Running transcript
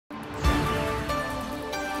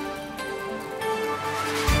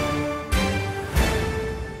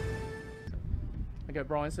Okay,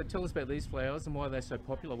 Brian, so tell us about these flowers and why they're so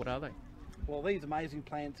popular. What are they? Well, these amazing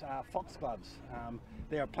plants are foxgloves.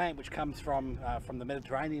 They're a plant which comes from the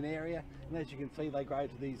Mediterranean area, and as you can see, they grow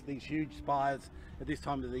to these huge spires at this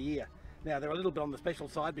time of the year. Now, they're a little bit on the special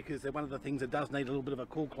side because they're one of the things that does need a little bit of a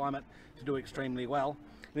cool climate to do extremely well.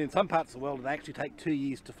 And in some parts of the world, they actually take 2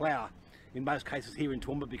 years to flower. In most cases here in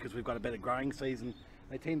Toowoomba, because we've got a better growing season,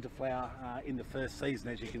 they tend to flower in the first season.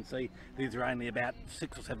 As you can see, these are only about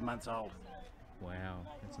 6 or 7 months old. Wow,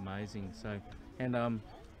 that's amazing. So, and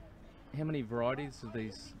how many varieties of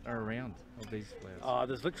these are around, of these flowers?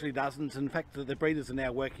 There's literally dozens. In fact, the breeders are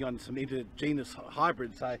now working on some intergenous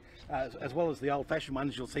hybrids. So, as well as the old-fashioned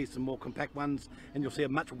ones, you'll see some more compact ones, and you'll see a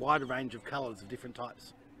much wider range of colours of different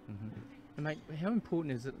types. And mate, how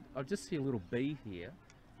important is it? I just see a little bee here.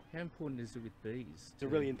 How important is it with bees? It's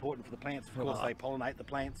really important for the plants. Of course, they pollinate the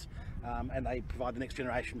plants and they provide the next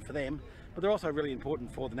generation for them. But they're also really important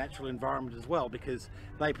for the natural environment as well, because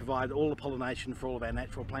they provide all the pollination for all of our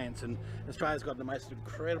natural plants. And Australia's got the most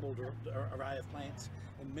incredible array of plants,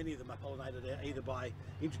 and many of them are pollinated either by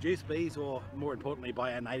introduced bees or, more importantly,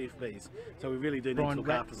 by our native bees. So we really do need to look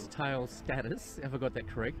after them. Tail status, have I got that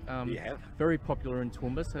correct? You have. Very popular in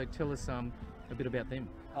Toowoomba, so tell us a bit about them.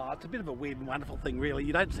 It's a bit of a weird and wonderful thing, really.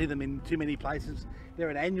 You don't see them in too many places. They're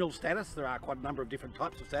an annual status. There are quite a number of different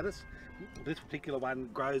types of status. This particular one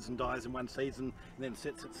grows and dies in one season and then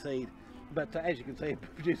sets its seed. But as you can see, it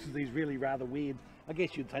produces these really rather weird, I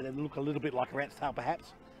guess you'd say they look a little bit like a rat's tail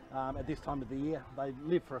perhaps. At this time of the year, they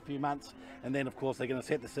live for a few months, and then of course they're going to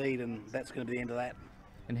set the seed, and that's going to be the end of that.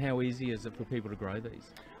 And how easy is it for people to grow these?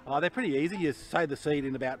 They're pretty easy. You sow the seed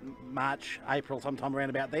in about March, April, sometime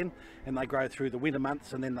around about then, and they grow through the winter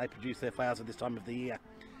months, and then they produce their flowers at this time of the year.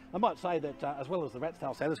 I might say that as well as the rat's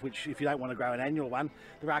tail status, which if you don't want to grow an annual one,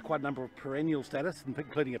 there are quite a number of perennial status,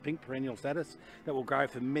 including a pink perennial status, that will grow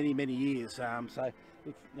for many, many years. So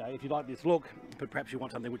if you like this look, but perhaps you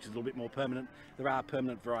want something which is a little bit more permanent, there are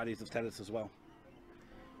permanent varieties of status as well.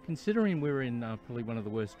 Considering we're in probably one of the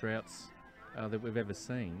worst droughts that we've ever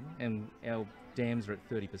seen, and our dams are at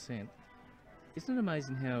 30%, isn't it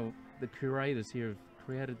amazing how the curators here have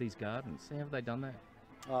created these gardens? How have they done that?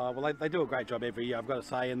 Well, they do a great job every year, I've got to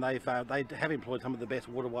say, and they have employed some of the best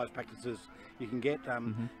water-wise practices you can get,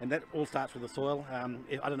 and that all starts with the soil.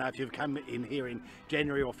 I don't know if you've come in here in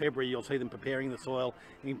January or February, you'll see them preparing the soil,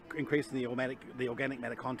 increasing the organic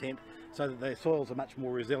matter content, so that the soils are much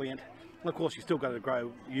more resilient. And of course, you've still got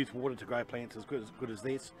to use water to grow plants as good as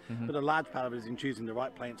this, but a large part of it is in choosing the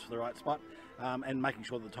right plants for the right spot, and making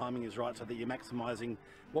sure the timing is right, so that you're maximising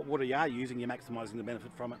what water you are using, you're maximising the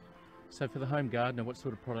benefit from it. So for the home gardener, what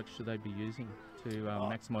sort of products should they be using to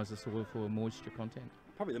maximise the soil for moisture content?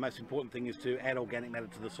 Probably the most important thing is to add organic matter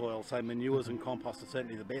to the soil, so manures and compost are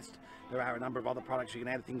certainly the best. There are a number of other products you can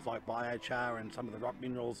add, things like biochar and some of the rock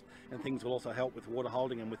minerals, and things will also help with water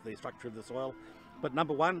holding and with the structure of the soil. But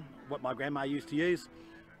number one, what my grandma used to use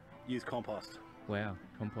compost. Wow,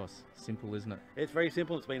 compost. Simple, isn't it? It's very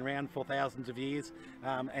simple. It's been around for thousands of years,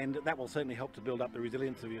 and that will certainly help to build up the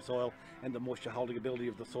resilience of your soil and the moisture holding ability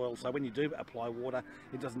of the soil. So when you do apply water,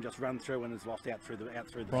 it doesn't just run through and is lost out through the Brian,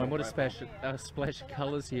 soil. what a splash of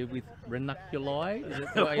colours here with ranunculi, is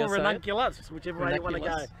it the way or ranunculus, whichever way you want to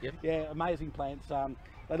go. Yep. Yeah, amazing plants.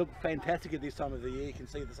 They look fantastic at this time of the year. You can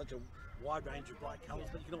see there's such a wide range of bright colours,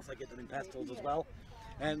 but you can also get them in pastels as well.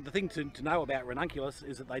 And the thing to know about ranunculus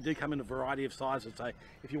is that they do come in a variety of sizes. So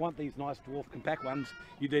if you want these nice dwarf compact ones,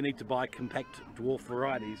 you do need to buy compact dwarf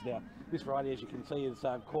varieties. Now, this variety, as you can see, is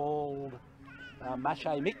called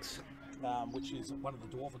Mache Mix, which is one of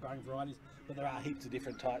the dwarfer growing varieties, but there are heaps of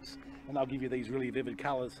different types, and they'll give you these really vivid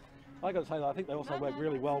colours. I got to say that I think they also work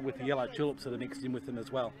really well with the yellow tulips that are mixed in with them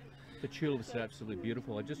as well. The tulips are absolutely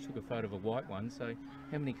beautiful. I just took a photo of a white one, so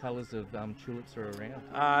how many colours of tulips are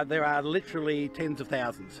around? There are literally tens of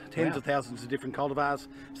thousands of different cultivars.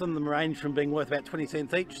 Some of them range from being worth about 20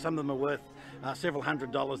 cents each, some of them are worth several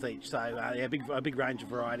 $100s each, so yeah, a big range of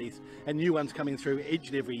varieties, and new ones coming through each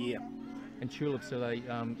and every year. And tulips, are they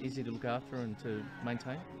easy to look after and to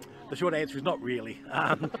maintain? The short answer is not really.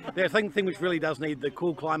 They're a thing which really does need the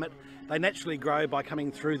cool climate. They naturally grow by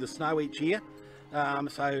coming through the snow each year.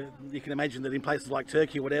 So you can imagine that in places like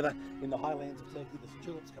Turkey or whatever, in the highlands of Turkey, the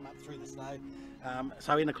tulips come up through the snow.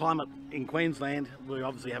 So in a climate in Queensland, we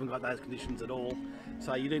obviously haven't got those conditions at all.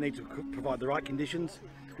 So you do need to provide the right conditions,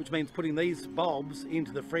 which means putting these bulbs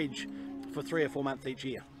into the fridge for 3 or 4 months each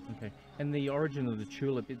year. Okay. And the origin of the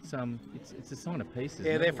tulip, it's a sign of peace, isn't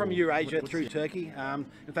Yeah, it? they're from Or Eurasia what's through the- Turkey.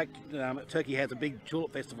 In fact, Turkey has a big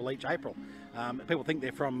tulip festival each April. People think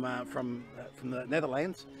they're from the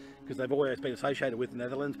Netherlands because they've always been associated with the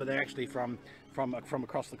Netherlands, but they're actually from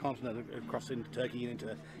across the continent, across into Turkey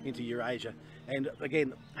and into Eurasia. And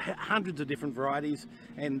again, hundreds of different varieties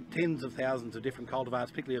and tens of thousands of different cultivars,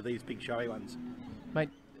 particularly of these big showy ones. Mate,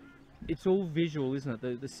 it's all visual, isn't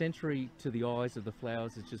it? The sensory to the eyes of the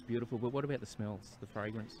flowers is just beautiful, but what about the smells, the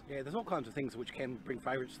fragrance? Yeah, there's all kinds of things which can bring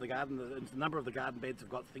fragrance to the garden. A number of the garden beds have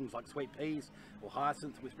got things like sweet peas or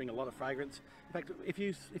hyacinths, which bring a lot of fragrance. In fact, if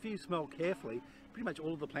you smell carefully, pretty much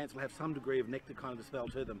all of the plants will have some degree of nectar kind of smell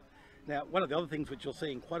to them. Now, one of the other things which you'll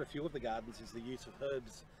see in quite a few of the gardens is the use of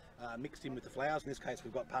herbs mixed in with the flowers. In this case,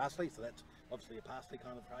 we've got parsley, so that's obviously a parsley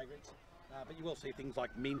kind of fragrance. But you will see things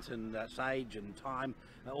like mint and sage and thyme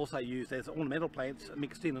also used as ornamental plants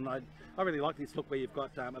mixed in. And I really like this look where you've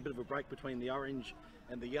got a bit of a break between the orange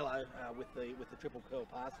and the yellow with the triple curl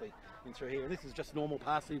parsley in through here. And this is just normal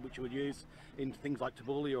parsley which you would use in things like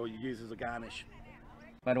tabbouleh or you use as a garnish.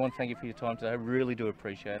 Mate, I want to thank you for your time today. I really do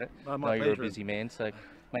appreciate it. My I know you're a pleasure. busy man, so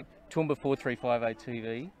mate, Toowoomba 4358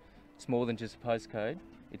 TV. It's more than just a postcode.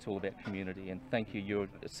 It's all about community, and thank you. You're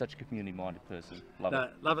such a community-minded person. Love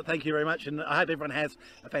it. Love it. Thank you very much, and I hope everyone has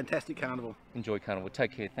a fantastic carnival. Enjoy Carnival.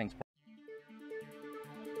 Take care. Thanks.